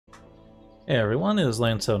Hey everyone, it is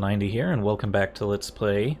Lanso90 here, and welcome back to Let's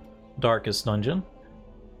Play Darkest Dungeon.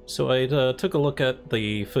 So I took a look at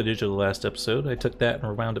the footage of the last episode. I took that and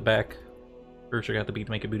rewound it back. First I got the beat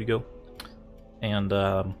to make a booty go. And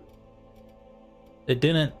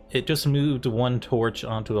it just moved one torch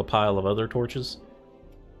onto a pile of other torches.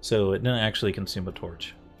 So it didn't actually consume a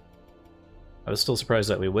torch. I was still surprised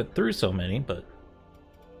that we went through so many, but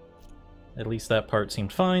at least that part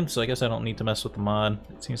seemed fine, so I guess I don't need to mess with the mod.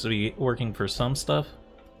 It seems to be working for some stuff.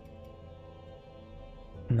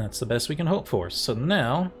 And that's the best we can hope for. So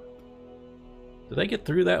now, did I get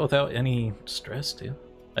through that without any stress too?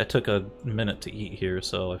 I took a minute to eat here,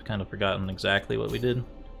 so I've kind of forgotten exactly what we did.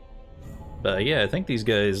 But yeah, I think these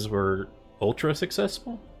guys were ultra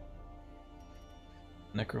successful.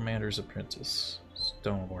 Necromancer's Apprentice.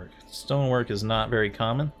 Stonework. Stonework is not very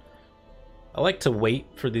common. I like to wait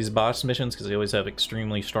for these boss missions because they always have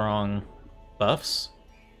extremely strong buffs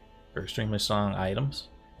or extremely strong items.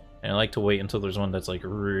 And I like to wait until there's one that's like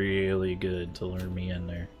really good to lure me in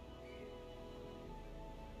there.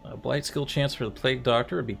 A blight skill chance for the Plague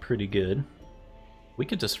Doctor would be pretty good. We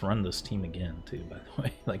could just run this team again too, by the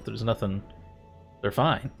way. Like there's nothing. They're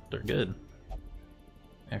fine. They're good.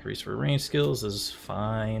 Increase for range skills is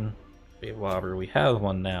fine. Wave Lobber, we have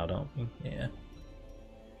one now, don't we? Yeah.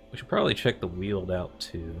 We should probably check the Weald out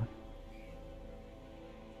too.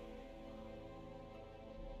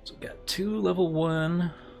 So we got 2 level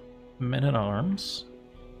 1 men-at-arms.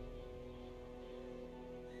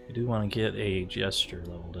 We do want to get a Jester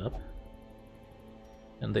leveled up.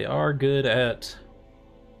 And they are good at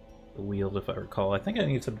the Weald, if I recall. I think I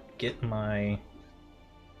need to get my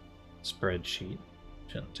spreadsheet.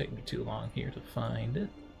 Shouldn't take me too long here to find it.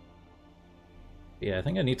 Yeah, I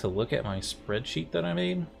think I need to look at my spreadsheet that I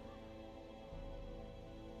made.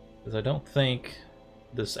 Because I don't think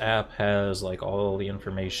this app has like all the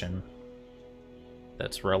information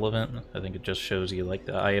that's relevant. I think it just shows you like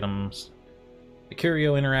the items, the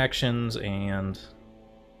curio interactions, and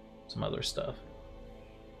some other stuff.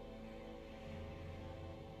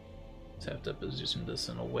 Just have to position this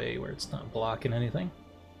in a way where it's not blocking anything.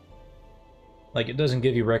 Like it doesn't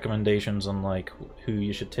give you recommendations on like who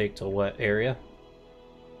you should take to what area.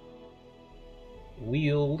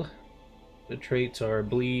 Weald. The traits are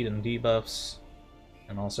bleed and debuffs,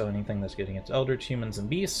 and also anything that's getting its eldritch, humans, and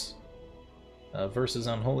beasts. Versus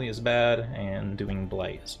unholy is bad, and doing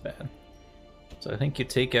blight is bad. So I think you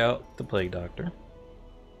take out the Plague Doctor.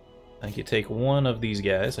 I think you take one of these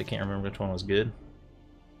guys. I can't remember which one was good.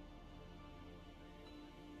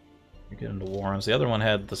 You're getting the Warrens. The other one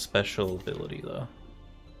had the special ability though.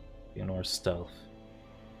 Ignore stealth.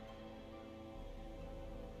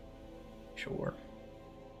 Sure.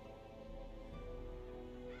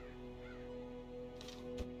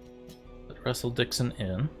 Russell Dixon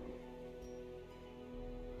in.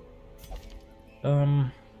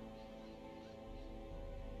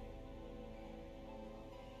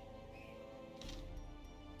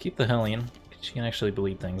 Keep the Hellion. She can actually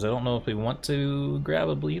bleed things. I don't know if we want to grab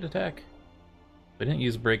a bleed attack. We didn't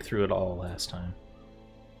use breakthrough at all last time.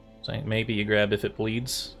 So I think maybe you grab if it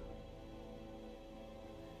bleeds.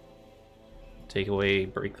 Take away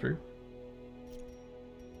breakthrough.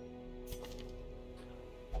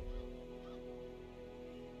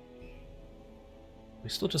 We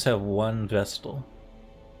still just have one Vestal.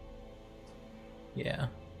 Yeah.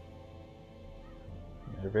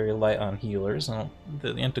 They're very light on healers.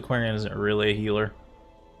 The Antiquarian isn't really a healer.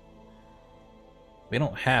 We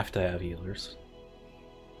don't have to have healers.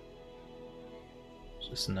 It's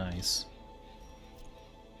just nice.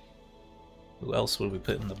 Who else would we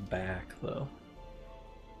put in the back, though?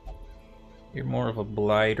 You're more of a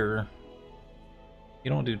blighter. You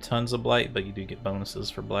don't do tons of blight, but you do get bonuses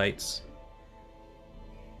for blights.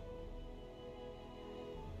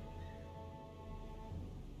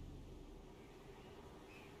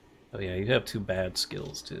 Oh yeah, you have 2 bad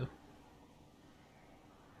skills too.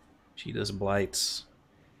 She does blights.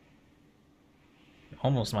 You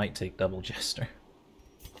almost might take double Jester.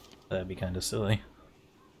 That'd be kind of silly.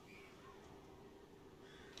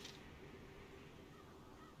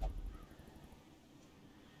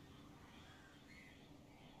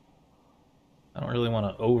 I don't really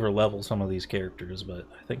want to over level some of these characters, but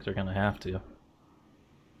I think they're gonna have to.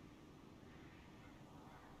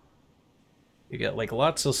 You get like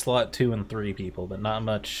lots of slot 2 and 3 people, but not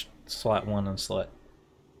much slot 1 and slot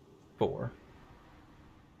 4.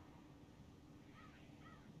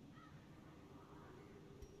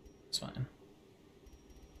 It's fine.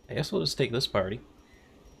 I guess we'll just take this party.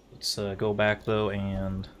 Let's go back though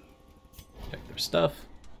and check their stuff.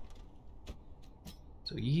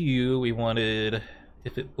 So we wanted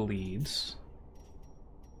if it bleeds.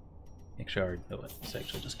 Make sure I already know it. It's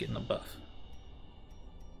actually just getting a buff.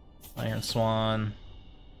 Iron Swan.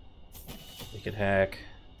 Wicked Hack.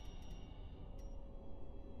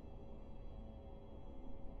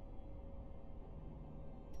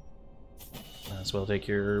 Might as well take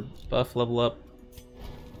your buff level up.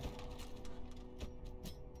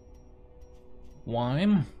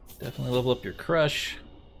 Wime. Definitely level up your Crush.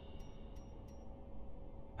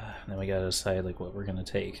 Then we gotta decide like what we're gonna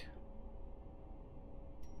take.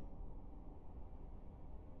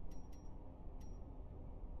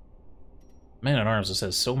 Man-at-Arms just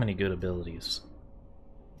has so many good abilities.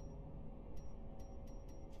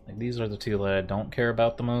 Like, these are the two that I don't care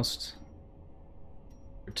about the most.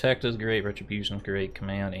 Protect is great, Retribution is great,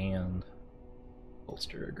 Command and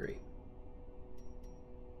Bolster are great.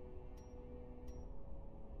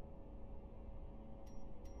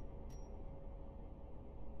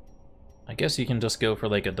 I guess you can just go for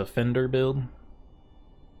like a Defender build.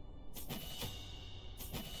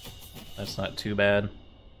 That's not too bad.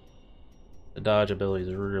 The dodge ability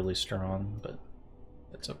is really strong, but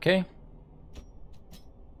that's okay.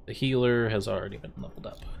 The healer has already been leveled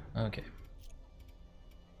up. Okay.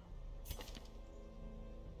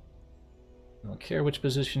 I don't care which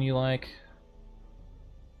position you like.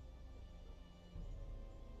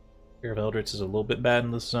 Fear of Eldritch is a little bit bad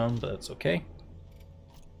in this zone, but that's okay.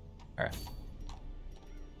 Alright.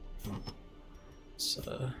 Let's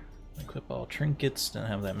equip all trinkets, don't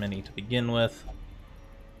have that many to begin with.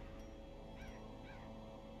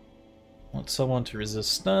 Want someone to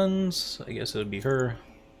resist stuns, I guess it would be her.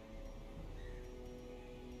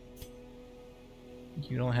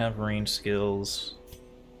 You don't have range skills.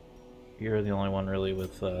 You're the only one really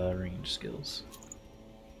with range skills.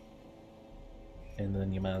 And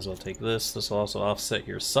then you might as well take this. This will also offset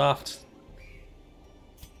your soft.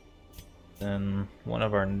 Then one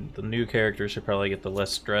of the new characters should probably get the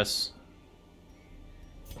less stress.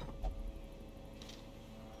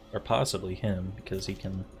 Or possibly him, because he's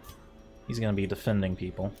gonna be defending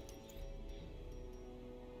people.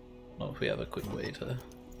 I don't know if we have a quick way to...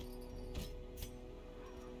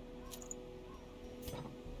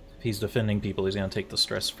 If he's defending people, he's gonna take the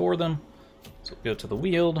stress for them. So go to the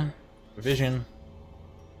Weald, Vision.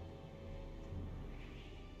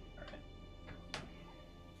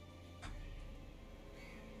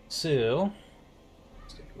 So,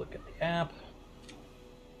 let's take a look at the app.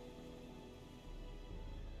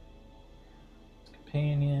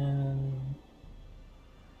 Companion,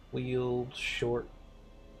 Weald, short.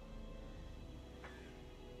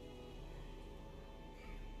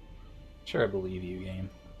 Sure, I believe you, game.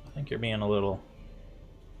 I think you're being a little...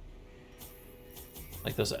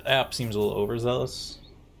 Like, this app seems a little overzealous.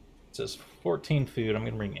 It says 14 food, I'm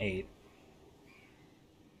gonna bring 8.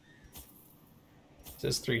 It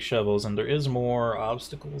says 3 shovels, and there is more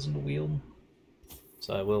obstacles in the Weald.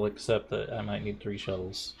 So I will accept that I might need 3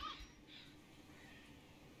 shovels.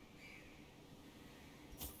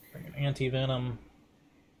 Bring an anti-venom.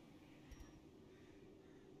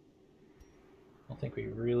 I don't think we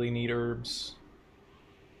really need herbs.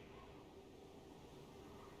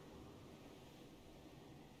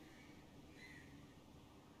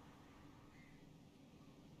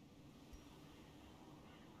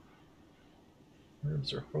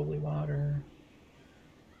 Herbs or holy water.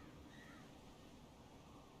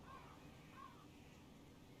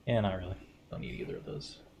 Yeah, not really. Don't need either of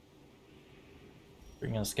those.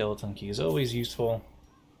 Bringing a skeleton key is always useful.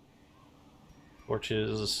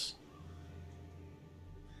 Torches.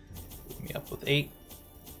 Put me up with 8.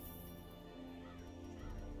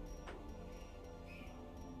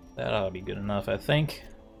 That ought to be good enough, I think.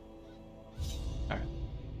 Alright.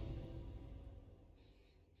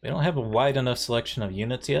 We don't have a wide enough selection of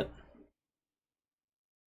units yet.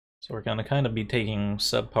 So we're gonna kind of be taking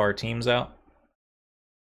subpar teams out.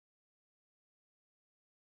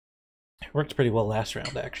 It worked pretty well last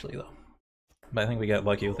round, actually, though. But I think we got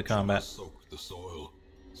lucky with the combat. Soak the soil,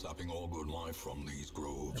 sapping all good life from these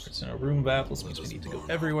groves. If it's in a room battles, means we need to go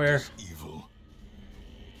everywhere.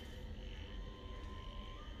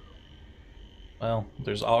 Well,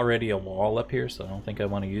 there's already a wall up here, so I don't think I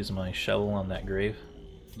want to use my shovel on that grave.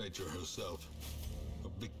 Nature herself,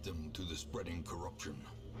 a victim to the spreading corruption,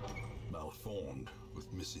 malformed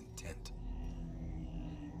with misintent.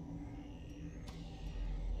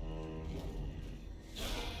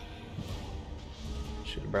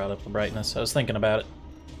 Should have brought up the brightness. I was thinking about it.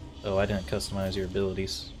 Oh, I didn't customize your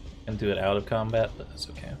abilities. And do it out of combat, but that's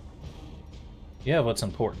okay. You have what's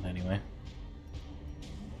important anyway.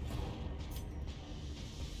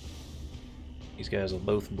 These guys will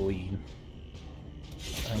both bleed.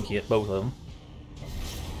 I think you hit both of them.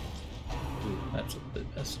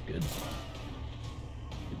 That's good.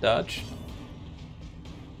 Good dodge.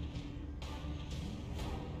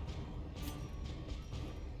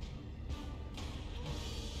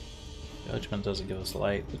 Judgment doesn't give us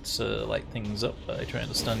light. Let's light things up by trying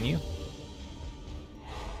to stun you.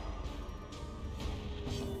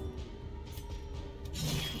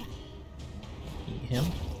 Eat him.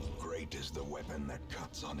 Great is the weapon that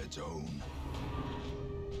cuts on its own.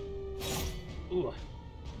 Ooh.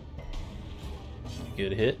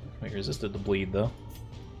 Good hit. We resisted the bleed though.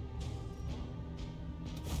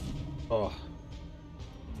 Oh.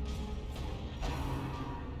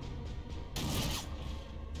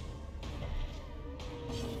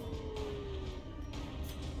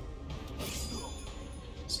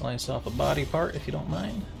 Slice off a body part if you don't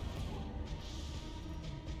mind.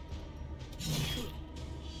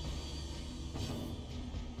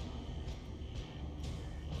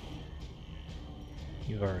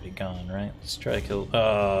 You've already gone, right? Let's try to kill.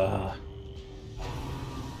 I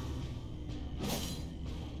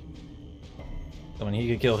mean, he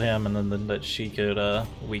could kill him, and then that she could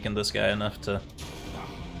weaken this guy enough to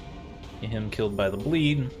get him killed by the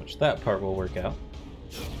bleed, which that part will work out.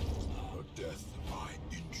 A death by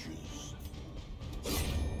inches.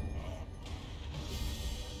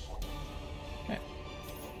 Okay.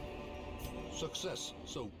 Success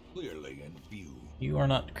so clearly in view. You are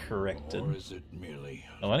not corrected. Or is it merely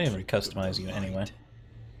Oh, I didn't even customize you anyway.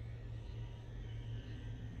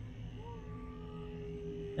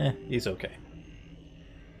 He's okay.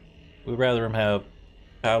 We'd rather him have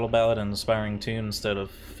Battle Ballad and Inspiring Tune instead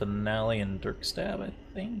of Finale and Dirk Stab, I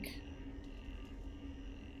think.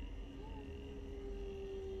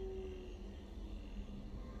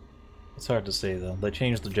 It's hard to say though. They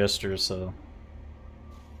changed the gestures, so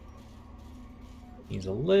he's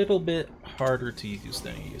a little bit harder to use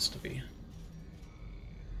than he used to be.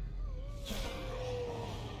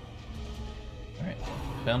 Alright,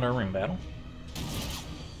 found our room battle.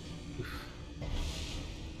 Oof.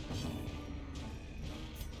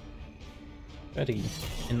 Try to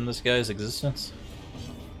end this guy's existence.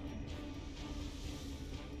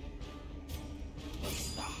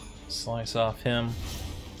 Slice off him.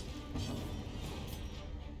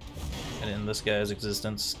 And end this guy's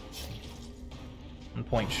existence. 1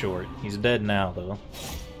 point short. He's dead now, though.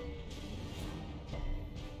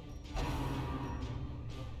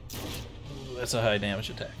 Ooh, that's a high damage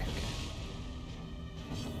attack. Okay.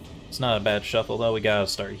 It's not a bad shuffle, though. We gotta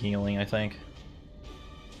start healing, I think.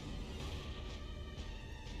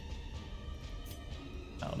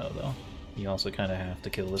 I don't know, though. You also kind of have to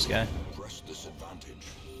kill this guy. press disadvantage?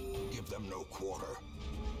 Give them no quarter.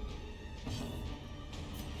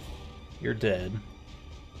 You're dead.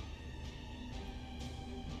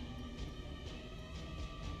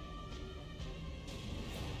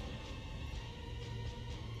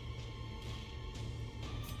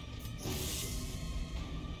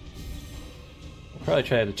 We'll probably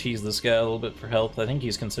try to cheese this guy a little bit for health. I think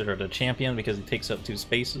he's considered a champion because he takes up 2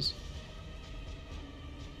 spaces.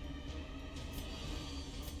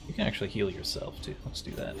 You can actually heal yourself too. Let's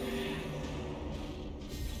do that.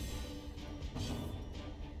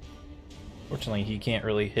 Fortunately, he can't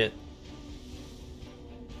really hit.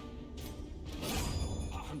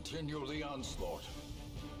 Continue the onslaught.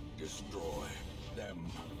 Destroy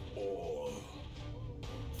them all.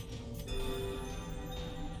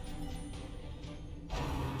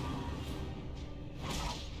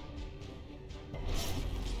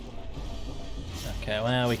 Okay,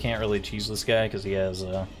 well, we can't really cheese this guy because he has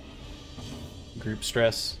group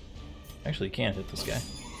stress. Actually, you can't hit this guy.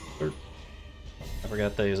 I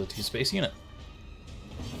forgot that he's a 2-space unit.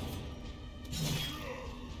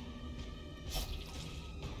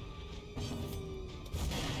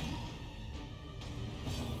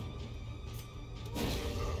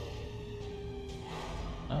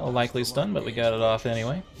 Oh, likely stun, but we got it off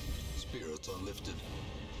anyway. Spirits are lifted,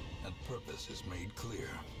 and purpose is made clear.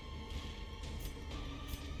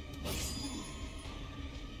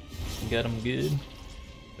 Got him good.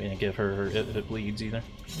 We didn't give her if it bleeds either.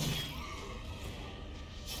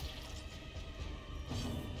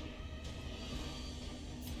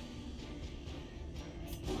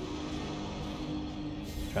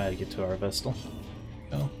 Try to get to our Vestal.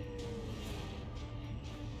 Go.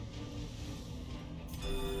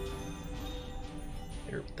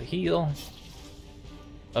 Here with the heal.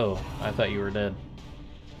 Oh, I thought you were dead.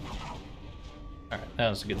 Alright, that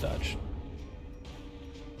was a good dodge.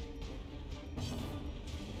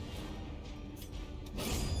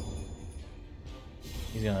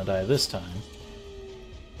 He's gonna die this time.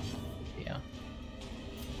 Yeah.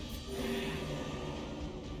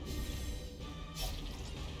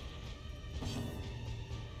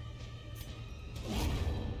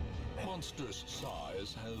 monstrous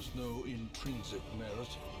size has no intrinsic merit,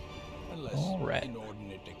 unless Alright.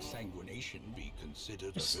 inordinate exsanguination be considered a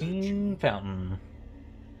virtue. Pristine fountain.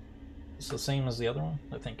 It's the same as the other one?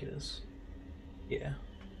 I think it is. Yeah.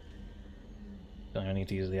 Don't even need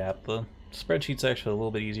to use the app. The spreadsheet's actually a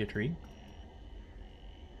little bit easier to read.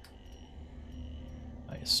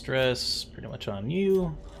 Highest stress, pretty much on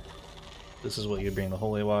you. This is what you bring the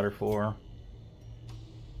holy water for.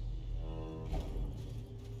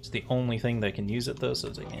 It's the only thing that can use it though, so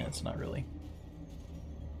it's like, yeah, it's not really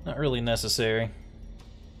necessary.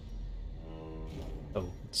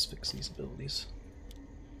 Oh, let's fix these abilities.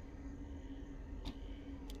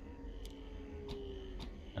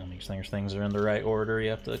 Make sure things are in the right order. You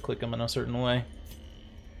have to click them in a certain way.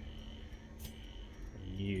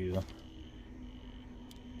 You.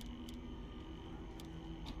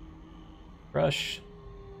 Rush.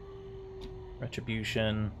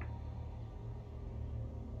 Retribution.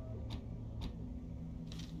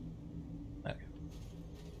 Okay.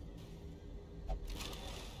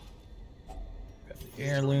 Grab the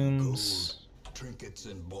heirlooms. Gold, trinkets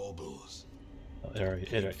and baubles. Oh, it already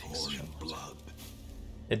takes the shovel. Blood.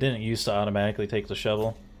 It didn't used to automatically take the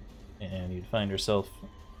shovel, and you'd find yourself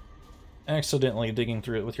accidentally digging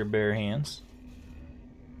through it with your bare hands.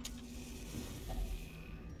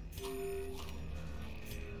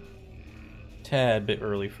 Tad bit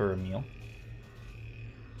early for a meal.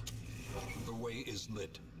 The way is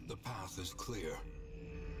lit. The path is clear.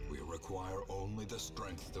 We require only the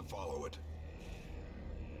strength to follow it.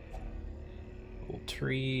 Old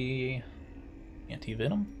tree.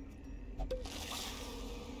 Anti-venom.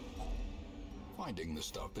 Finding the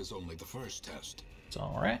stuff is only the first test. It's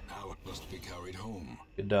alright. Now it must be carried home.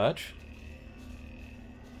 Good dodge.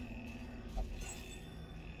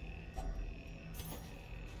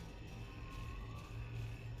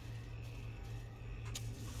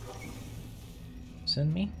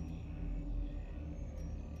 Send me.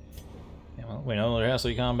 Yeah, well, we know there has to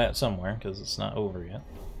be combat somewhere because it's not over yet.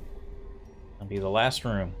 It'll be the last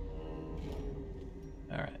room.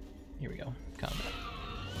 Alright, here we go. Combat.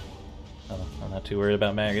 Oh, I'm not too worried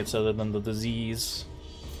about maggots other than the disease.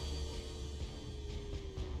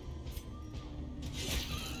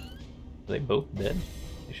 Are they both dead?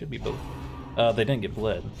 They should be both. They didn't get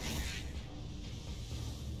bled.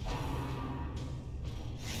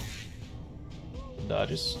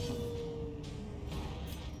 Dodges.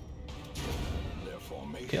 Their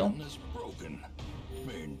formation Kill. is broken.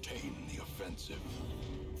 Maintain the offensive.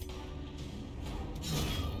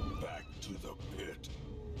 Back to the pit.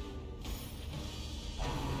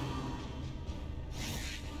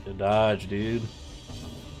 Good dodge, dude.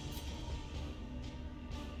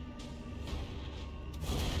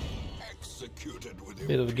 Executed with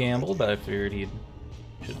Bit of a gamble, but I figured he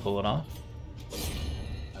should pull it off.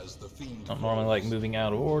 As the fiend Don't normally like moving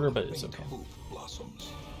out of order, but it's okay. hope blossoms.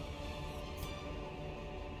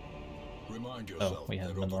 Remind Oh, yourself we had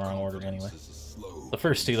that them in the wrong order anyway. overconfidence is a slow The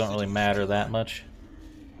first two don't really insidious matter that killer. much.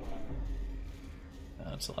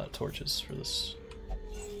 That's a lot of torches for this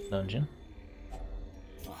dungeon.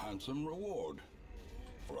 A handsome reward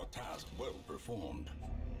for a task well performed.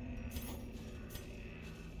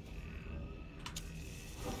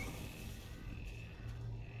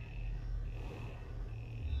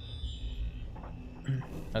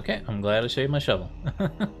 Okay, I'm glad I shaved my shovel.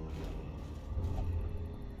 Don't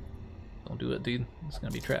do it, dude. It's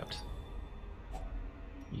gonna be trapped.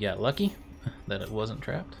 You got lucky that it wasn't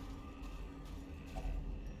trapped.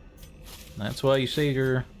 That's why you save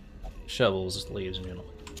your shovels, ladies and gentlemen.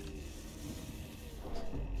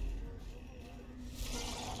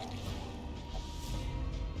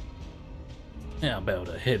 How about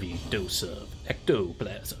a heavy dose of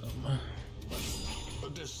ectoplasm? A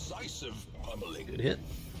decisive pummeling. Good hit.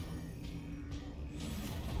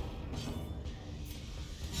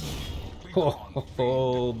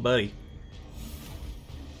 Oh, buddy.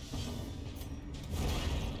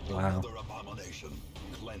 Wow. Another abomination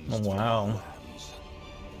cleansed Oh, from wow. our lands.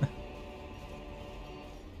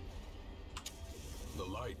 The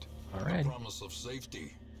light. Alright. The promise of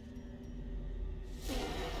safety.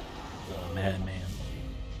 Oh, madman.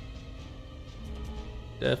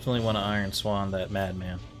 Definitely want to Iron Swan that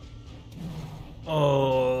madman.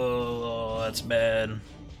 Oh, that's bad.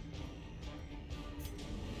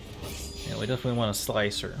 Yeah, we definitely want to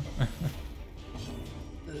slice her.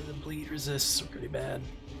 The bleed resists are pretty bad.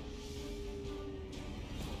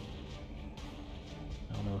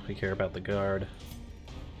 I don't know if we care about the guard.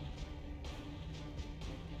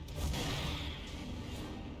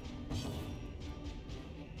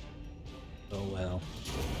 Oh well.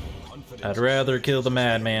 Confidence I'd rather kill the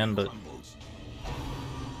madman, but crumbles.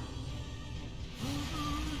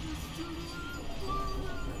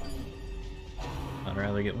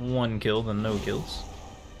 rather get one kill than no kills.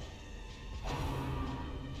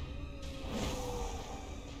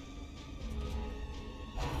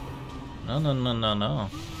 No, no, no, no, no.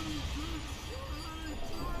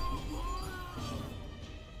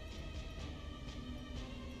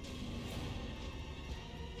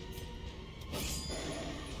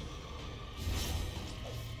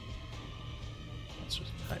 That's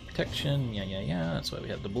just high protection. Yeah, yeah, yeah. That's why we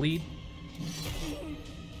have the bleed.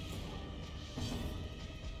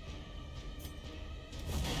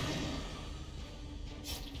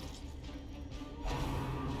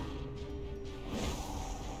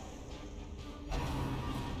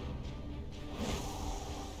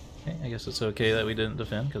 I guess it's okay that we didn't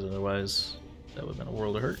defend, because otherwise that would have been a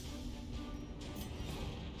world of hurt.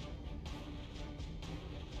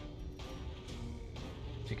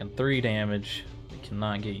 Taking 3 damage, we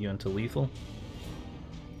cannot get you into lethal.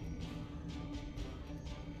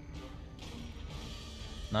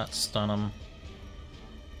 Not stun him.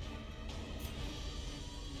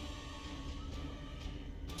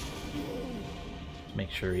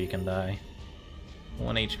 Make sure he can die.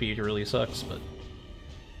 1 HP really sucks, but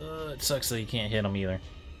it sucks that you can't hit him either.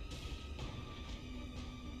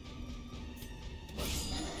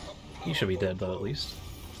 He should be dead though, at least.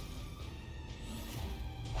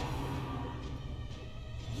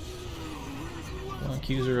 One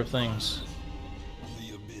accuser of things.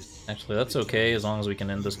 Actually, that's okay as long as we can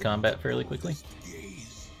end this combat fairly quickly.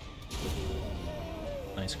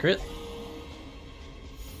 Nice crit.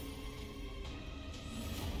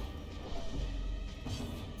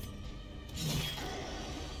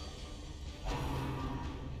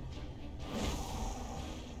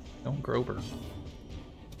 Don't Grober.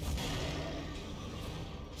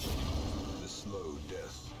 The slow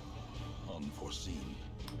death, unforeseen.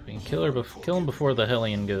 If we can kill him before the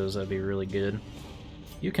Hellion goes, that'd be really good.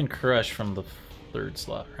 You can crush from the 3rd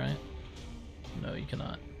slot, right? No, you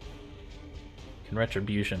cannot. You can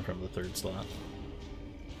retribution from the 3rd slot.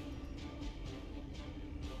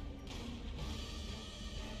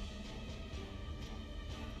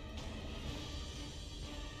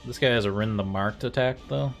 This guy has a Rin the Marked attack,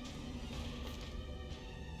 though.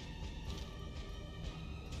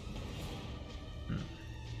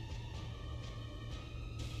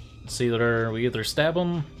 It's either we either stab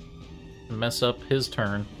him and mess up his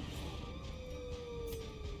turn,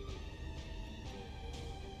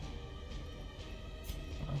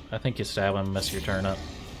 I think you stab him and mess your turn up.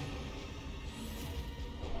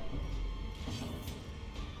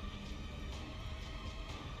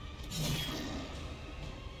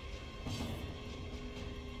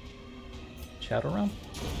 Chat around?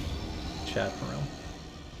 Chat around.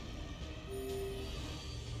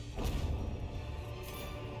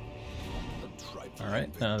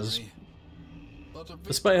 Alright,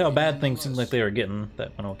 despite how bad things seemed like they were getting,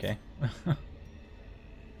 that went okay. The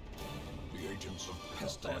agents of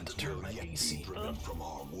pestilence will yet be driven from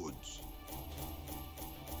our woods.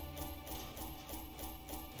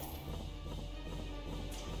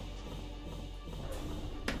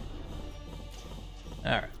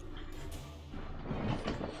 Alright.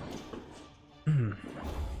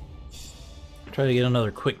 Try to get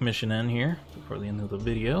another quick mission in here before the end of the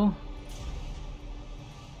video.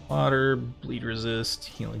 Water, bleed resist,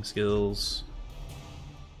 healing skills.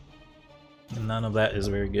 And none of that is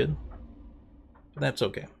very good. But that's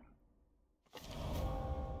okay.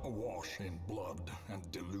 Awash in blood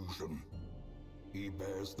and delusion, he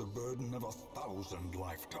bears the burden of 1,000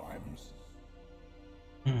 lifetimes.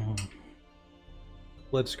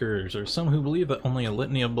 Blood scourgers are some who believe that only a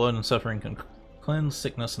litany of blood and suffering can cleanse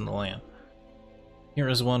sickness in the land. Here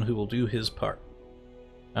is one who will do his part.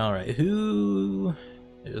 Alright, who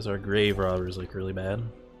is our grave robbers like really bad?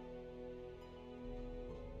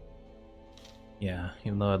 Yeah,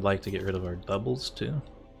 even though I'd like to get rid of our doubles too.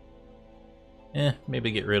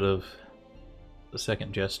 Maybe get rid of the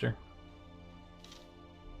second jester.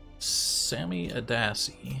 Sammy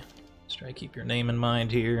Adasi. Let's try to keep your name in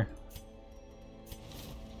mind here.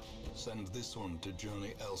 Send this one to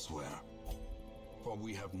journey elsewhere, for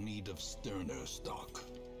we have need of sterner stock.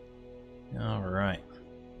 Alright.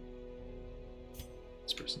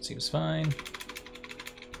 This person seems fine.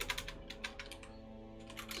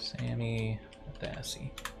 Sammy Adasi.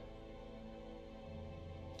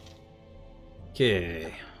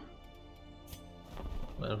 Okay.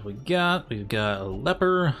 What have we got? We've got a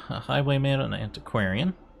leper, a highwayman, and an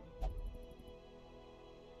antiquarian.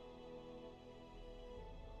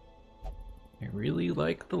 I really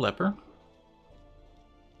like the leper.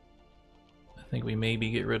 I think we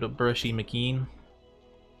maybe get rid of Brushy McKean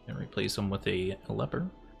and replace him with a leper.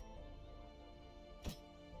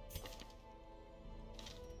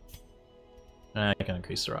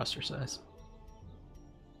 increase the roster size.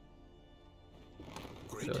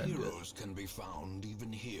 Great heroes can be found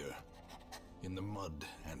even here, in the mud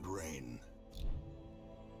and rain.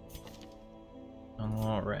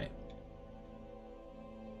 Alright.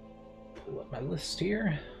 Pull up my list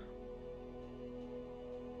here.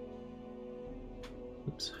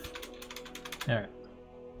 Oops. Alright.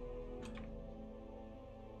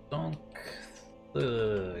 Donk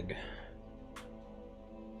Thug.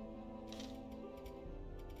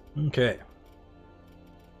 Okay.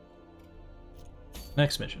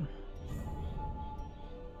 Next mission.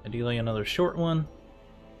 Ideally another short one,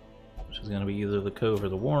 which is going to be either the Cove or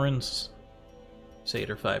the Warrens.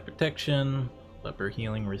 Satyr 5 protection, leper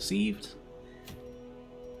healing received.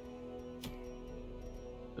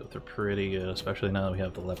 Both are pretty good, especially now that we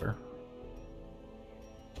have the leper.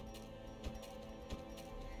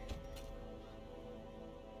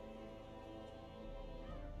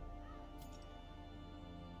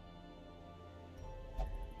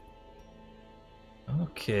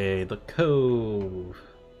 Okay, the Cove.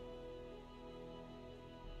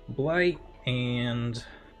 Blight and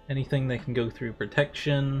anything that can go through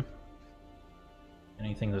protection.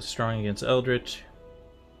 Anything that's strong against eldritch.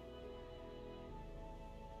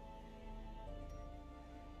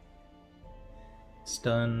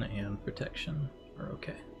 Stun and protection are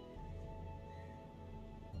okay.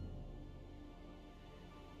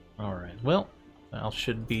 Alright, well, Val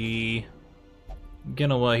should be...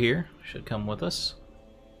 Genoa here should come with us.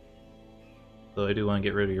 Though I do want to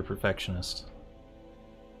get rid of your perfectionist.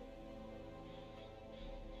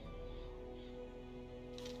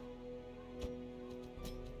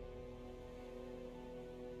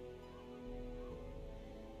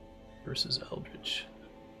 Versus eldritch.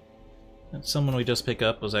 And someone we just picked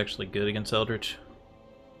up was actually good against eldritch.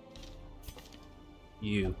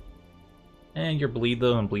 You. And your bleed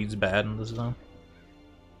though, and bleed's bad in this zone.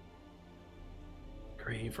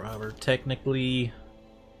 Grave robber, technically.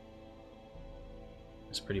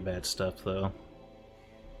 It's pretty bad stuff though.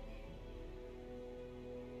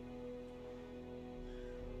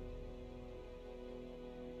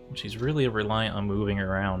 She's really reliant on moving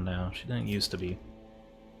around now. She didn't used to be.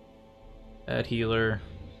 Bad healer.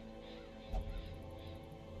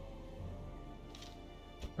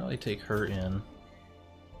 Probably take her in.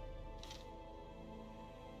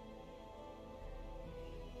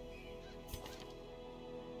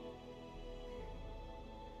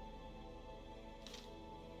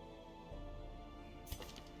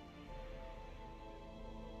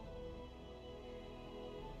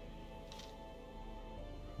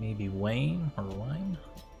 Maybe Wayne or Wine?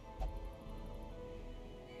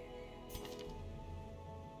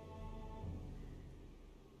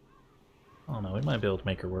 I don't know, we might be able to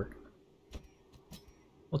make her work.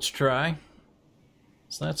 Let's try.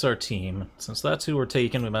 So that's our team. Since that's who we're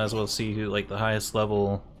taking, we might as well see who like the highest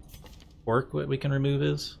level work we can remove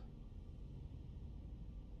is.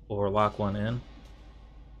 Or lock one in.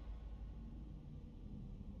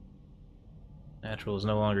 Natural is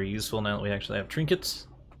no longer useful now that we actually have trinkets.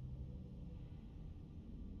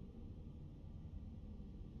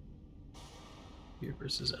 Here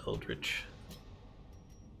versus Eldritch.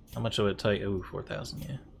 How much of it tight? Oh, 4,000,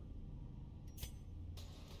 yeah.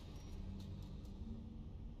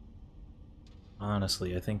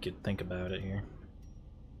 Honestly, I think you'd think about it here.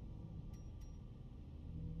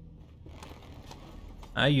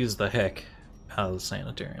 I use the heck out of the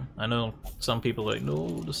sanitarium. I know some people are like,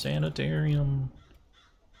 no, the sanitarium.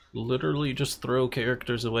 Literally just throw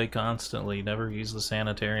characters away constantly. Never use the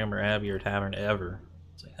sanitarium or abbey or tavern ever.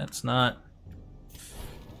 It's like, that's not...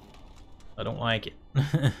 I don't like it.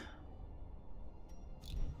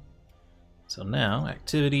 So now,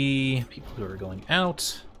 activity, people who are going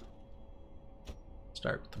out.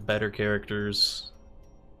 Start with the better characters.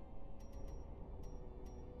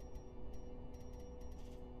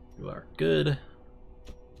 You are good.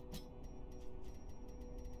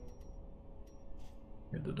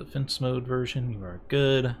 You're the defense mode version, you are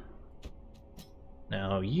good.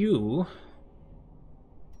 Now you...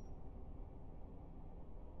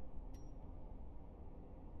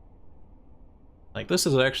 Like, this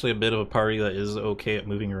is actually a bit of a party that is okay at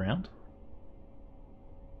moving around.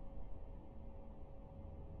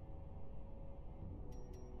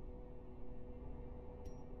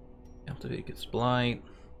 Activate gets blight.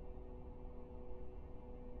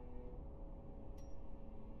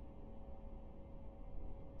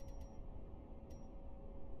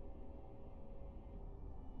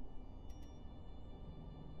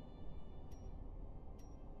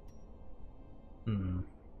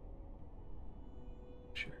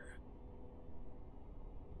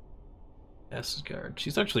 Passage Guard.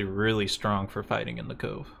 She's actually really strong for fighting in the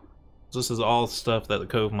Cove. This is all stuff that the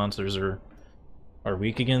Cove monsters are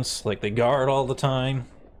weak against. Like, they guard all the time.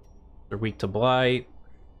 They're weak to blight.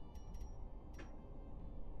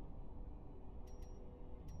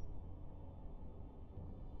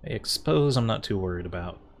 Expose I'm not too worried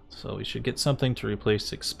about. So we should get something to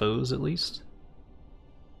replace Expose at least.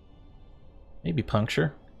 Maybe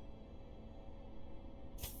Puncture.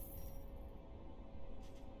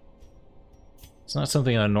 It's not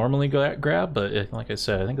something I normally grab, but like I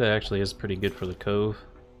said, I think that actually is pretty good for the Cove.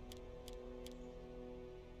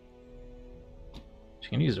 She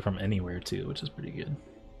can use it from anywhere too, which is pretty good.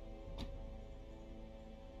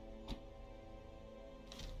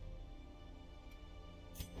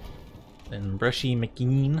 Then Brushy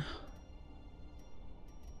McKean.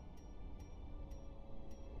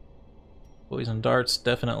 Poison Darts,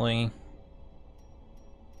 definitely.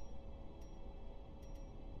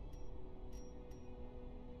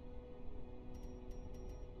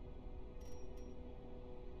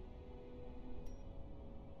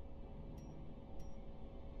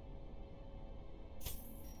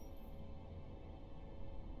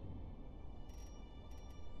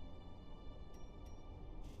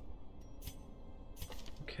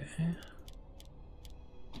 Okay.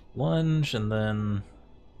 Lunge, and then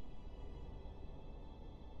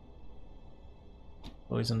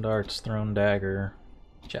Poison Darts, Thrown Dagger,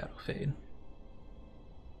 Shadow Fade.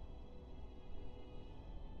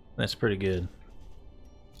 That's pretty good.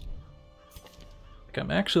 Like,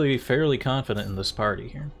 I'm actually fairly confident in this party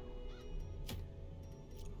here.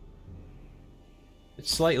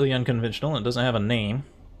 It's slightly unconventional, it doesn't have a name.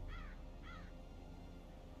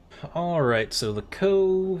 Alright, so the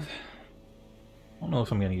Cove... I don't know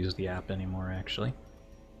if I'm going to use the app anymore, actually.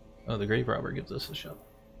 Oh, the Grave Robber gives us a shovel.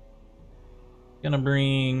 Gonna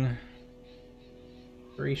bring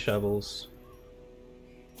 3 shovels.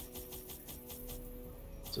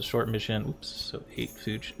 It's a short mission. Oops, so 8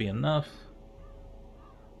 food should be enough.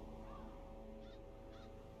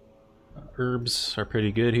 Herbs are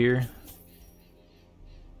pretty good here.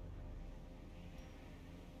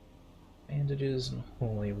 Bandages and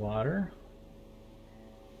holy water.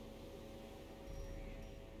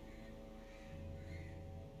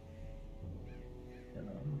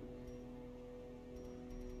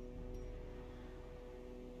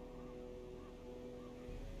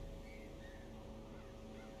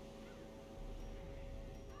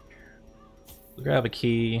 We'll grab a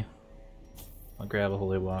key. I'll grab a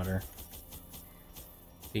holy water.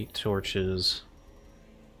 8 torches.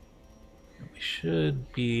 We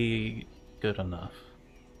should be good enough.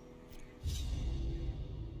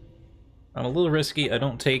 I'm a little risky. I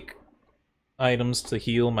don't take items to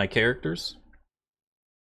heal my characters.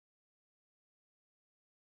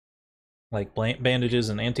 Like bandages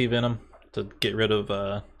and anti-venom to get rid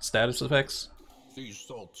of status effects. These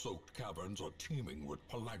salt-soaked caverns are teeming with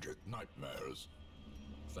pelagic nightmares.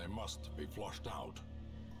 They must be flushed out.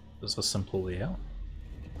 This is a simple layout.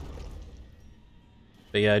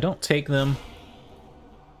 But yeah, I don't take them.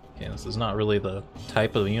 Okay, this is not really the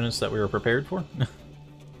type of units that we were prepared for.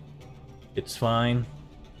 It's fine.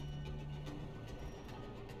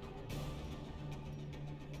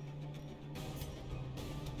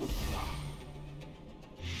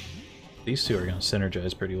 These two are going to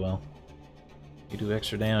synergize pretty well. You do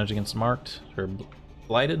extra damage against marked or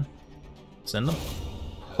blighted. Send them.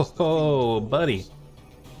 Oh, buddy.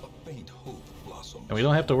 And we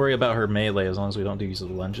don't have to worry about her melee as long as we don't use the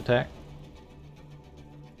lunge attack.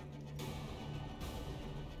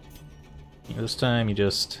 This time you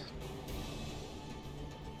just...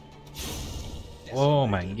 Oh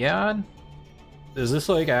my god. Is this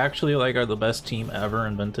like actually like the best team ever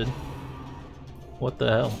invented? What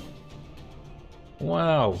the hell?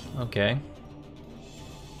 Wow, okay.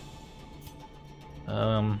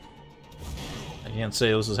 I can't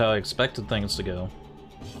say this is how I expected things to go.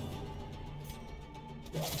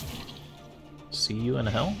 See you in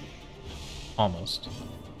hell? Almost.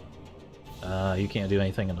 You can't do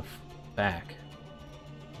anything in the back.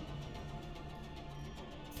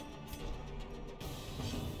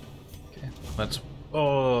 Okay, that's...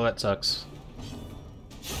 Oh, that sucks.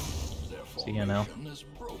 See you now.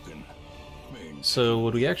 So,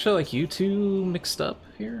 would we actually like you two mixed up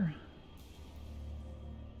here?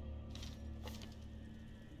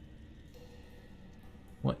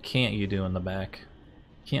 What can't you do in the back?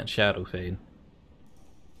 Can't shadow fade.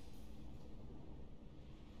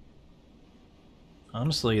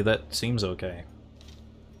 Honestly, that seems okay.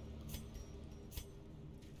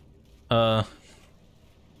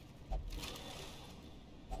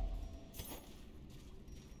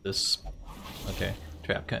 This... Okay,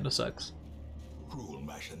 trap kinda sucks. cruel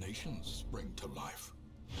machinations spring to life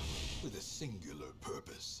with a singular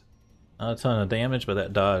purpose. Not a ton of damage, but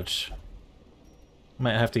that dodge.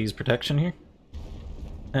 Might have to use protection here.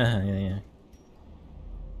 Yeah.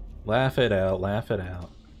 Laugh it out, laugh it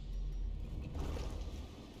out.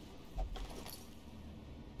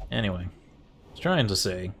 Anyway, I was trying to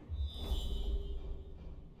say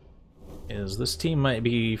is this team might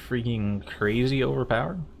be freaking crazy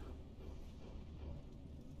overpowered.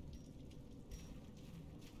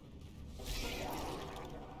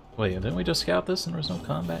 Wait, didn't we just scout this and there was no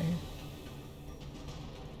combat here?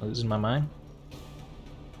 I'm losing my mind?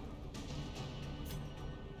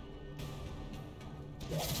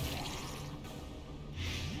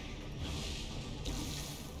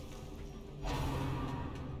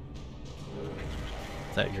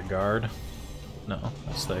 Is that your guard? No,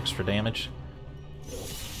 that's the extra damage.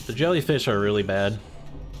 The jellyfish are really bad.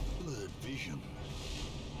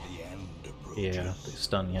 Yeah, they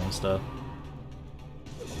stun you and stuff.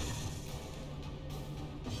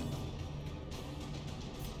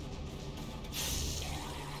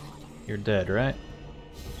 You're dead, right?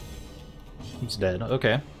 He's dead,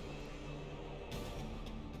 okay.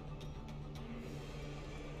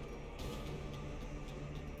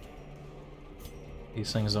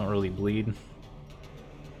 These things don't really bleed.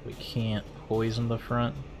 We can't poison the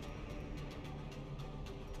front.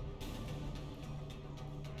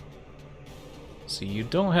 See, you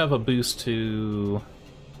don't have a boost to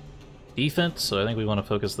defense, so I think we want to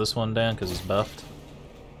focus this one down because he's buffed.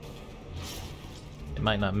 It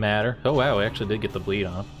might not matter. Oh wow, I actually did get the bleed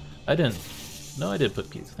off. I didn't. No, I did put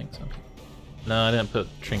things on. No, I didn't put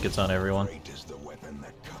trinkets on everyone. You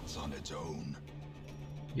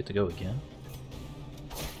get to go again.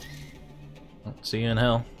 Oh, see you in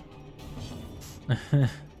hell.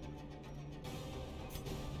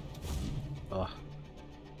 Oh.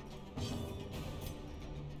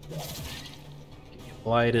 Get you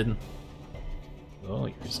blighted. Oh,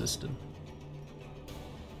 you resisted.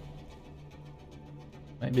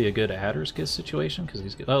 Might be a good Adder's Kiss situation because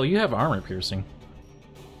he's good. Oh, you have armor piercing.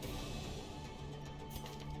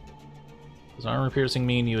 Does armor piercing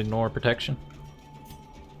mean you ignore protection?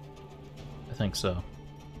 I think so.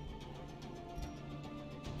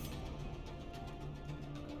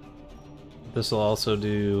 This will also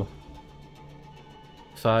do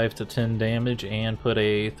 5 to 10 damage and put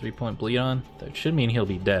a 3-point bleed on. That should mean he'll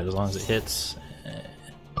be dead as long as it hits.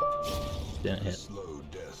 Didn't hit. Slow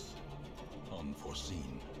death,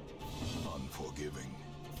 unforeseen, unforgiving.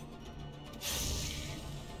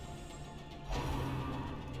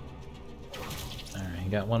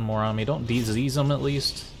 Alright, got one more on me. Don't disease him at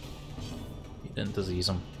least. You didn't disease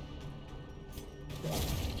him.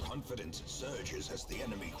 Confidence surges as the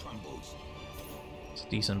enemy crumbles. It's a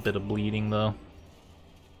decent bit of bleeding though.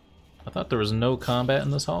 I thought there was no combat in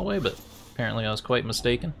this hallway, but apparently I was quite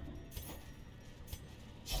mistaken.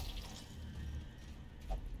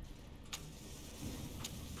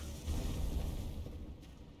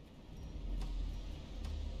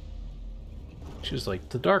 She was like,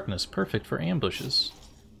 the darkness, perfect for ambushes.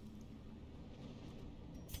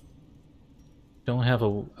 Don't have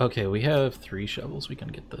a... Okay, we have 3 shovels, we can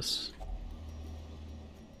get this.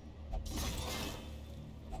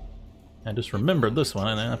 I just remembered this one,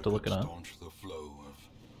 and I have to look it up. Staunch the flow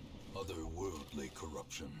of otherworldly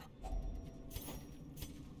corruption.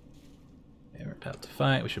 Okay, we're about to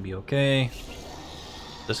fight, we should be okay.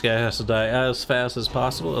 This guy has to die as fast as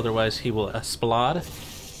possible, otherwise he will explode.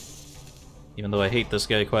 Even though I hate this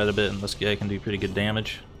guy quite a bit, and this guy can do pretty good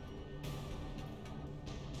damage.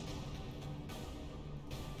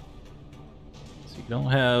 So you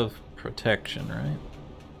don't have protection, right?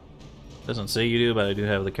 Doesn't say you do, but I do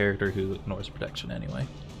have the character who ignores protection anyway.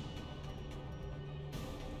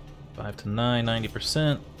 5 to 9,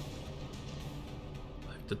 90%.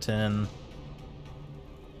 5 to 10.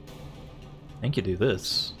 I think you do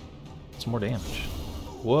this. It's more damage.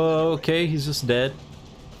 Whoa, okay, he's just dead.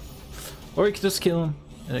 Or you could just kill him,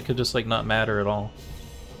 and it could just like not matter at all.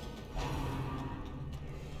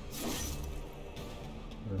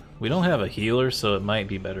 We don't have a healer, so it might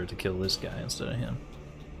be better to kill this guy instead of him.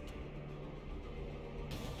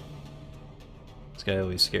 This guy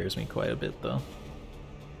always scares me quite a bit, though.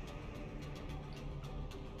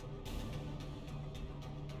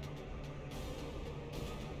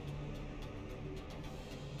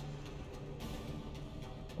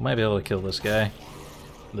 I might be able to kill this guy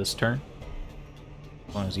this turn.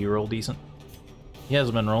 As long as you roll decent. He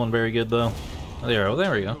hasn't been rolling very good though. Oh,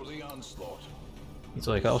 there we go. He's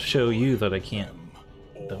like, I'll show you that I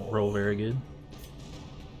don't roll very good.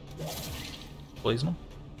 Poison him.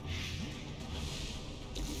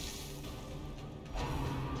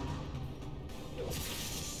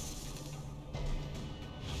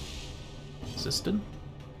 Resisted.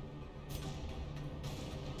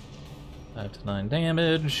 5 to 9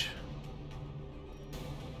 damage.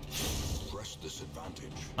 Press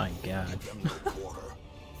disadvantage. My god. Give them no quarter.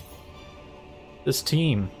 This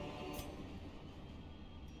team.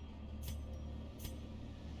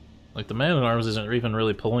 Like, the man at arms isn't even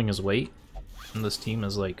really pulling his weight, and this team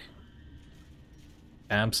is, like,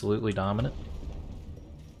 absolutely dominant.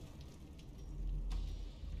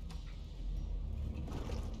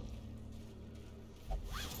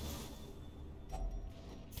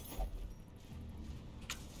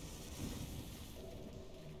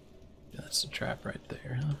 That's a trap right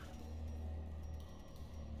there, huh?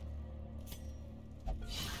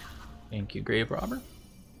 Thank you, grave robber.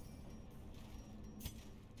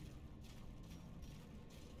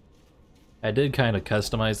 I did kind of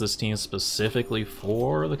customize this team specifically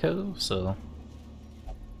for the Cove, so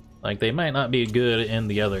like they might not be good in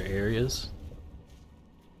the other areas.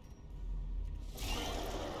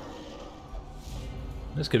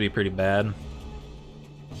 This could be pretty bad.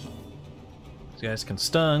 These guys can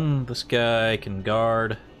stun, this guy can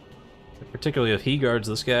guard. Particularly if he guards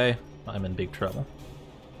this guy, I'm in big trouble.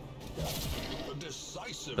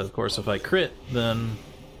 But of course if I crit, then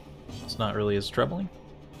it's not really as troubling.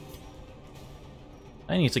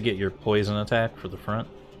 I need to get your poison attack for the front.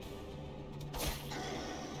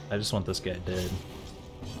 I just want this guy dead.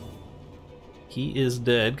 He is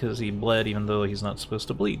dead because he bled even though he's not supposed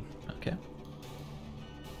to bleed. Okay.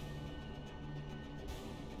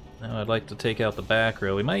 Now I'd like to take out the back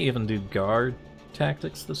row. We might even do guard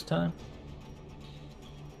tactics this time.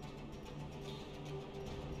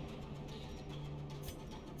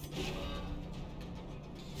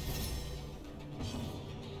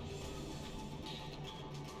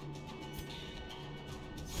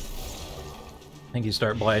 I think you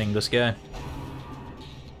start blighting this guy.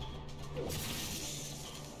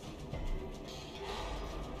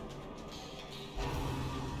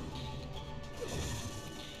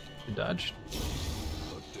 Good dodge.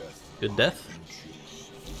 Good death.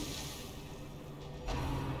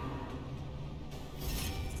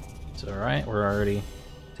 It's alright, we're already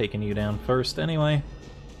taking you down first anyway.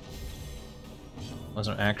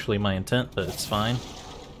 Wasn't actually my intent, but it's fine.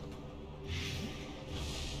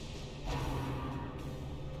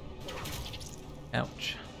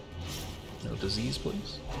 Ouch. No disease,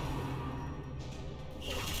 please.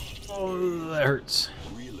 Oh, that hurts.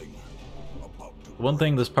 One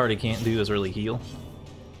thing this party can't do is really heal.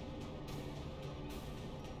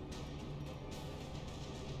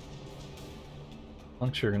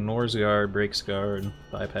 Puncture ignores guard, breaks guard,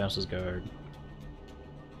 bypasses guard.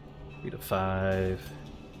 3 to 5.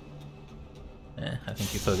 I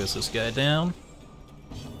think you focus this guy down.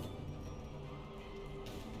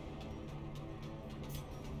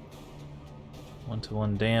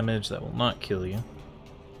 One-to-one damage, that will not kill you.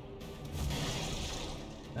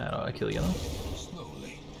 That ought to kill you though.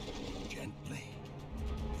 Slowly, gently.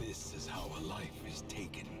 This is how a life is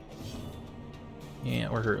taken. Yeah,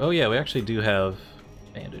 we're hurt. Oh yeah, we actually do have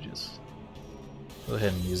bandages. Go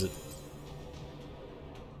ahead and use it.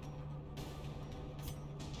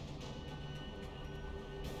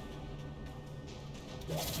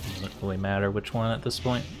 Doesn't really matter which one at this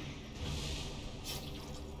point.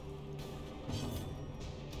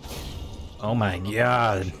 Oh my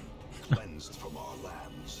god.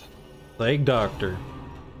 Plague Doctor.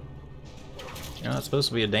 You're not supposed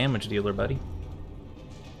to be a damage dealer, buddy.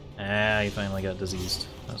 Ah, you finally got diseased.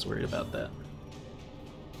 I was worried about that.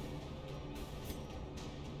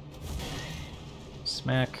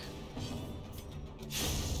 Smack.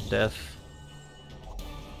 Death.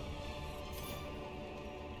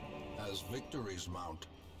 As victories mount,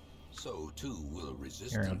 so too will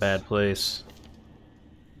resistance. You're in a bad place.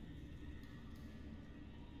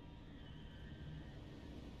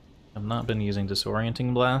 I've not been using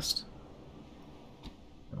disorienting blast.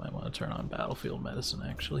 I might want to turn on battlefield medicine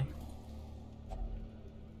actually.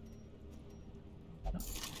 I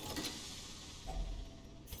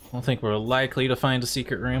don't think we're likely to find a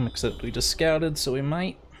secret room, except we just scouted, so we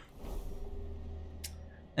might.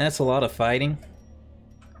 That's a lot of fighting.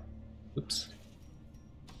 Oops.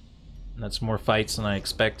 And that's more fights than I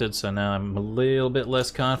expected, so now I'm a little bit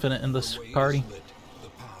less confident in this party. The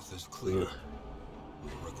path is clear.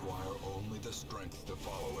 We require only the strength to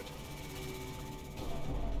follow it.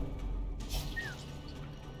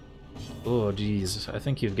 Oh geez, I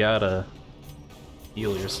think you've gotta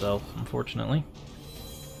heal yourself, unfortunately.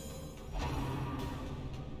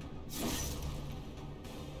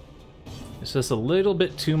 It's just a little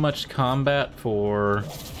bit too much combat for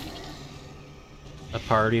a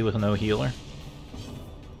party with no healer.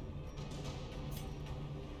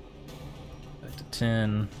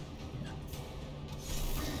 10. Yeah.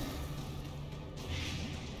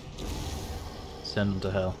 Send him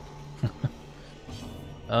to hell.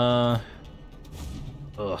 Ugh.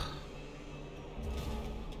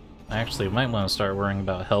 Actually, might want to start worrying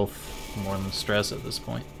about health more than stress at this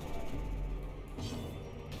point.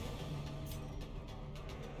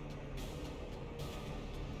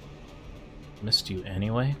 Missed you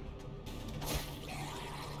anyway?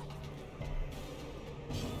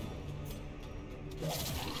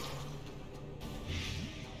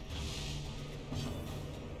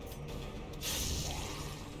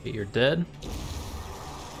 Okay, you're dead.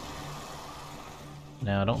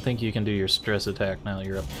 Now, I don't think you can do your stress attack now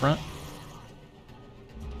you're up front.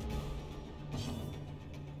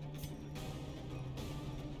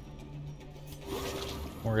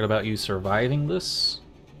 Worried about you surviving this,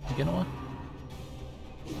 Genoa?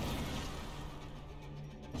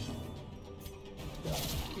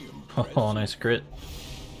 Oh, nice crit.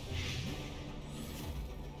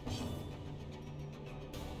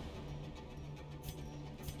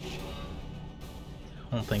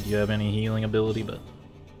 I don't think you have any healing ability, but...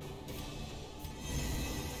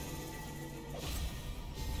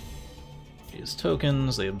 These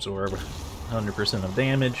tokens, they absorb 100% of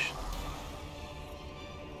damage.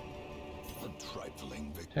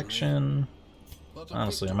 Protection.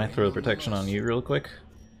 Honestly, I might throw the protection on you real quick.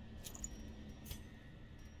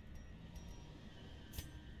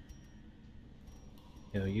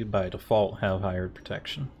 You know, you by default have higher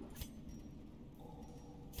protection.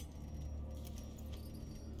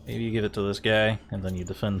 Maybe you give it to this guy, and then you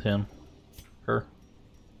defend him. Her.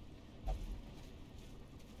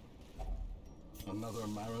 Another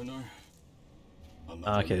mariner.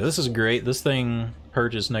 Okay, this is great. This thing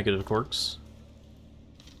purges negative quirks.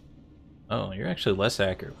 Oh, you're actually less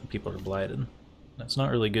accurate when people are blighted. That's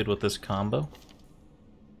not really good with this combo.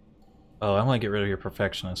 Oh, I want to get rid of your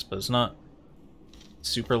perfectionist, but it's not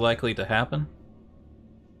super likely to happen.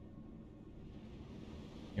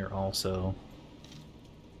 You're also...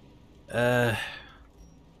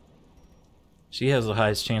 she has the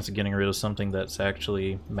highest chance of getting rid of something that's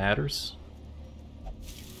actually matters.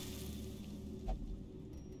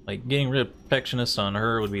 Like, getting rid of perfectionist on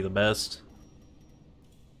her would be the best.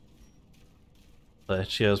 But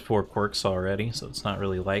she has 4 quirks already, so it's not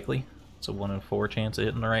really likely. It's a 1 in 4 chance of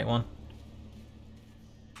hitting the right one.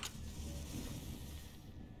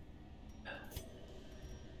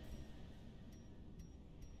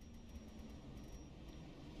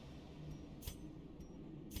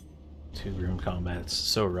 Two-room combat's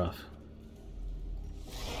so rough.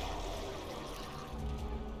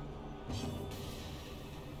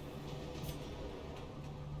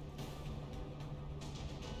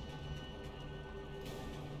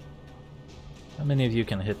 How many of you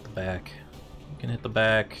can hit the back? You can hit the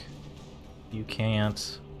back. You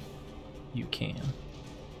can't. You can.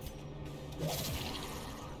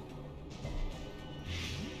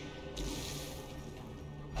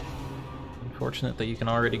 Unfortunate that you can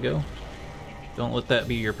already go. Don't let that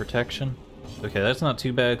be your protection. Okay, that's not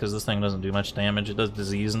too bad because this thing doesn't do much damage. It does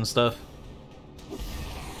disease and stuff,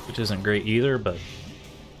 which isn't great either, but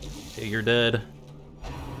okay, you're dead.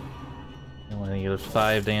 You only get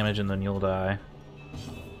 5 damage and then you'll die.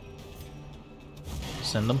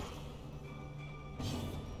 Send them.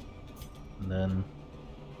 And then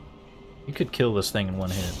you could kill this thing in 1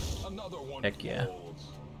 hit. Heck yeah.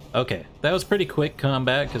 Okay, that was pretty quick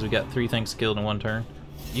combat because we got 3 things killed in 1 turn.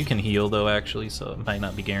 You can heal though, actually, so it might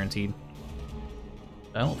not be guaranteed.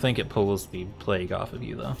 I don't think it pulls the plague off of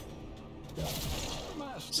you though.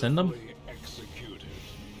 Send them.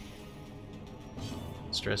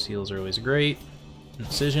 Stress heals are always great.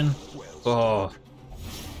 Incision. Oh.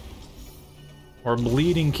 Or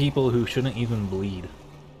bleeding people who shouldn't even bleed.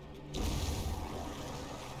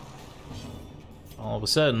 All of a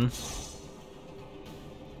sudden,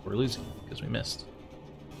 we're losing because we missed.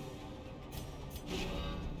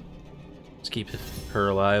 Let's keep her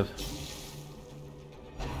alive.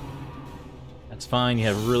 That's fine, you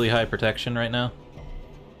have really high protection right now.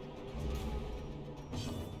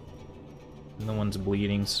 No one's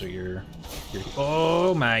bleeding, so you're...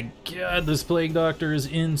 Oh my god, this Plague Doctor is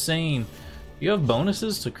insane! You have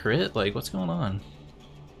bonuses to crit? Like, what's going on?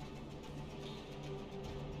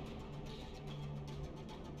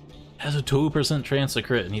 Has a 2% chance to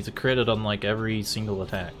crit, and he's a critted on like every single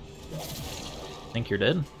attack. Think you're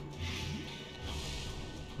dead?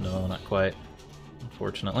 No, not quite.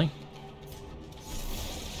 Unfortunately.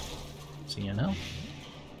 See you now.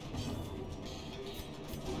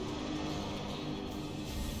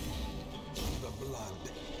 The blood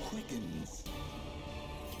quickens.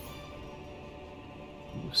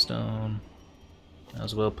 Stone. Might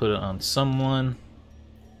as well put it on someone.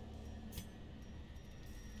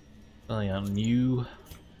 Probably on you.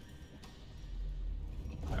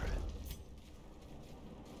 Alright.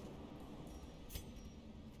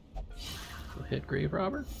 Go hit Grave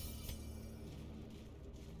Robber.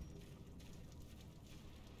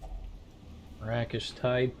 Rakish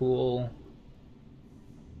Tide Pool.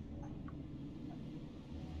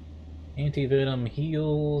 Anti-venom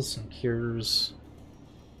heals and cures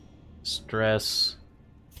stress.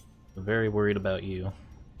 I'm very worried about you.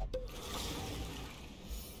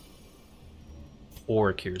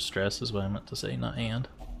 Or cures stress is what I meant to say, not and.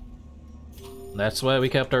 That's why we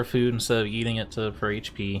kept our food instead of eating it for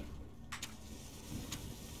HP.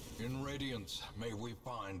 In Radiance, may we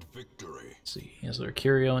find victory. Let's see, is there a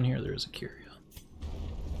curio in here? There is a curio.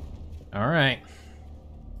 Alright.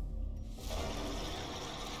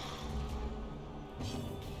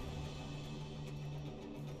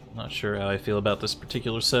 Not sure how I feel about this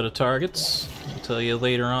particular set of targets. I'll tell you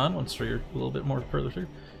later on once we're a little bit more further through.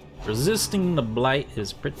 Resisting the blight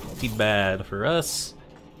is pretty bad for us.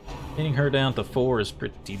 Getting her down to 4 is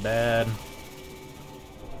pretty bad.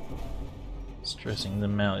 Stressing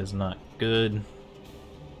them out is not good.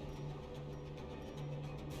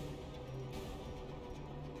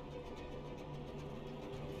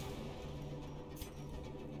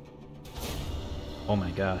 Oh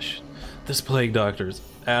my gosh. This Plague Doctor is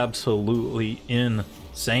absolutely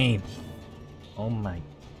insane. Oh my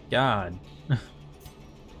god.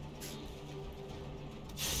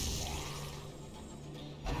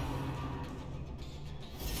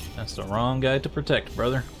 That's the wrong guy to protect,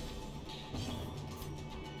 brother.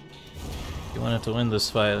 If you wanted to win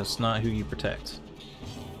this fight, it's not who you protect.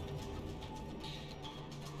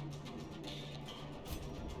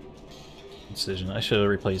 Decision. I should have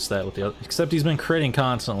replaced that with the other. Except he's been critting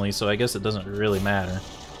constantly, so I guess it doesn't really matter.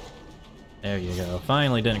 There you go.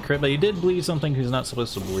 Finally didn't crit, but he did bleed something he's not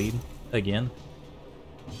supposed to bleed. Again.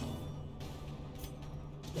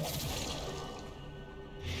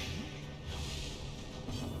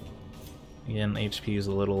 Again, HP is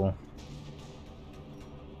a little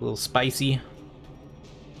spicy.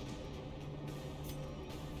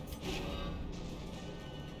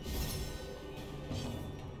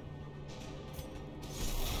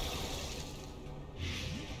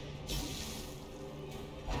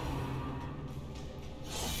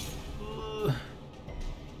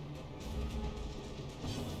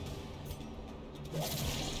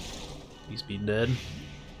 Please be dead.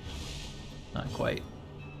 Not quite.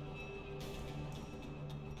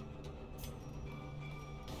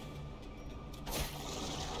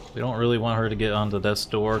 We don't really want her to get onto death's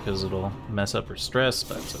door because it'll mess up her stress,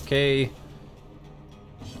 but it's okay.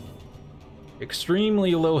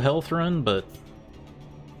 Extremely low health run, but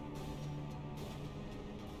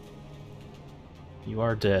you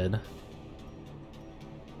are dead.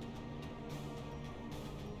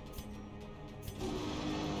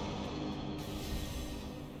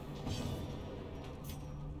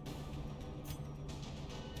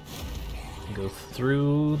 Go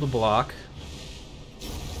through the block.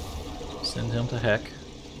 Send him to heck.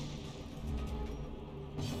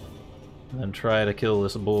 And then try to kill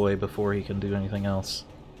this boy before he can do anything else.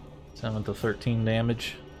 7 to 13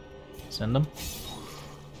 damage. Send him.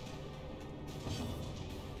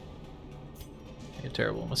 A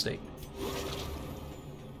terrible mistake.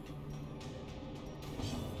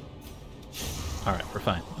 Alright, we're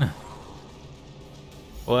fine.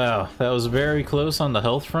 Wow, that was very close on the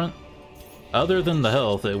health front. Other than the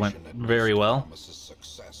health, it went very well.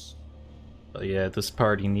 But yeah, this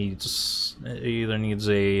party either needs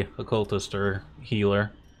a occultist or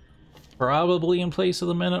healer. Probably in place of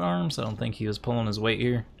the men-at-arms. I don't think he was pulling his weight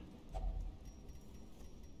here.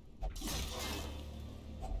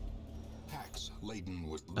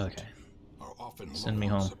 Okay. Send me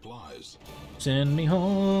home. Send me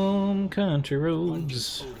home, country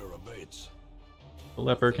roads. The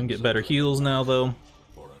leper can get better heals now, though.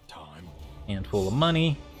 Handful of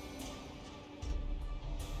money.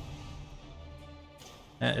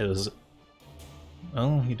 That is...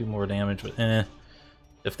 Oh, you do more damage, but eh.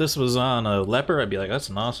 If this was on a leper, I'd be like, that's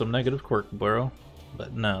an awesome negative quirk, bro.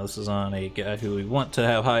 But no, this is on a guy who we want to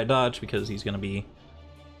have high dodge because he's gonna be...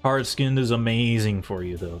 Hard-skinned is amazing for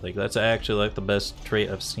you, though. Like, that's actually, like, the best trait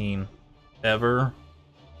I've seen ever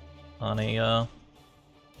on a,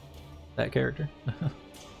 that character.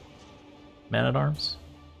 Man-at-arms?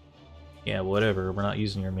 Yeah, whatever. We're not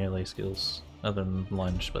using your melee skills, other than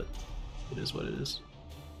lunge, but it is what it is.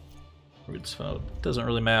 Roots found. Doesn't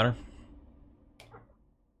really matter.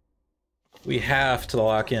 We have to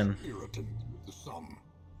lock in. Irritant, the sum.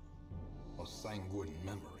 A sanguine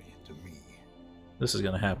memory to me. This is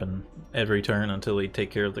going to happen every turn until we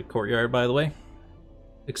take care of the courtyard, by the way.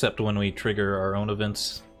 Except when we trigger our own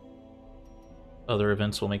events. Other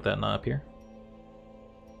events will make that not appear.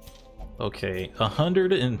 Okay,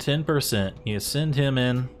 110%. You send him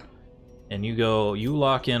in, and you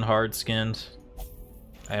lock in hard-skinned.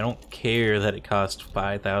 I don't care that it costs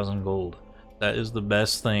 5,000 gold. That is the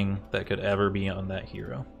best thing that could ever be on that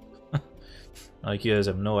hero. Like, you guys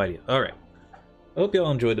have no idea. Alright. I hope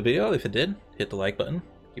y'all enjoyed the video. If it did, hit the like button.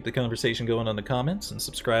 Keep the conversation going in the comments, and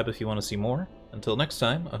subscribe if you want to see more. Until next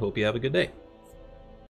time, I hope you have a good day.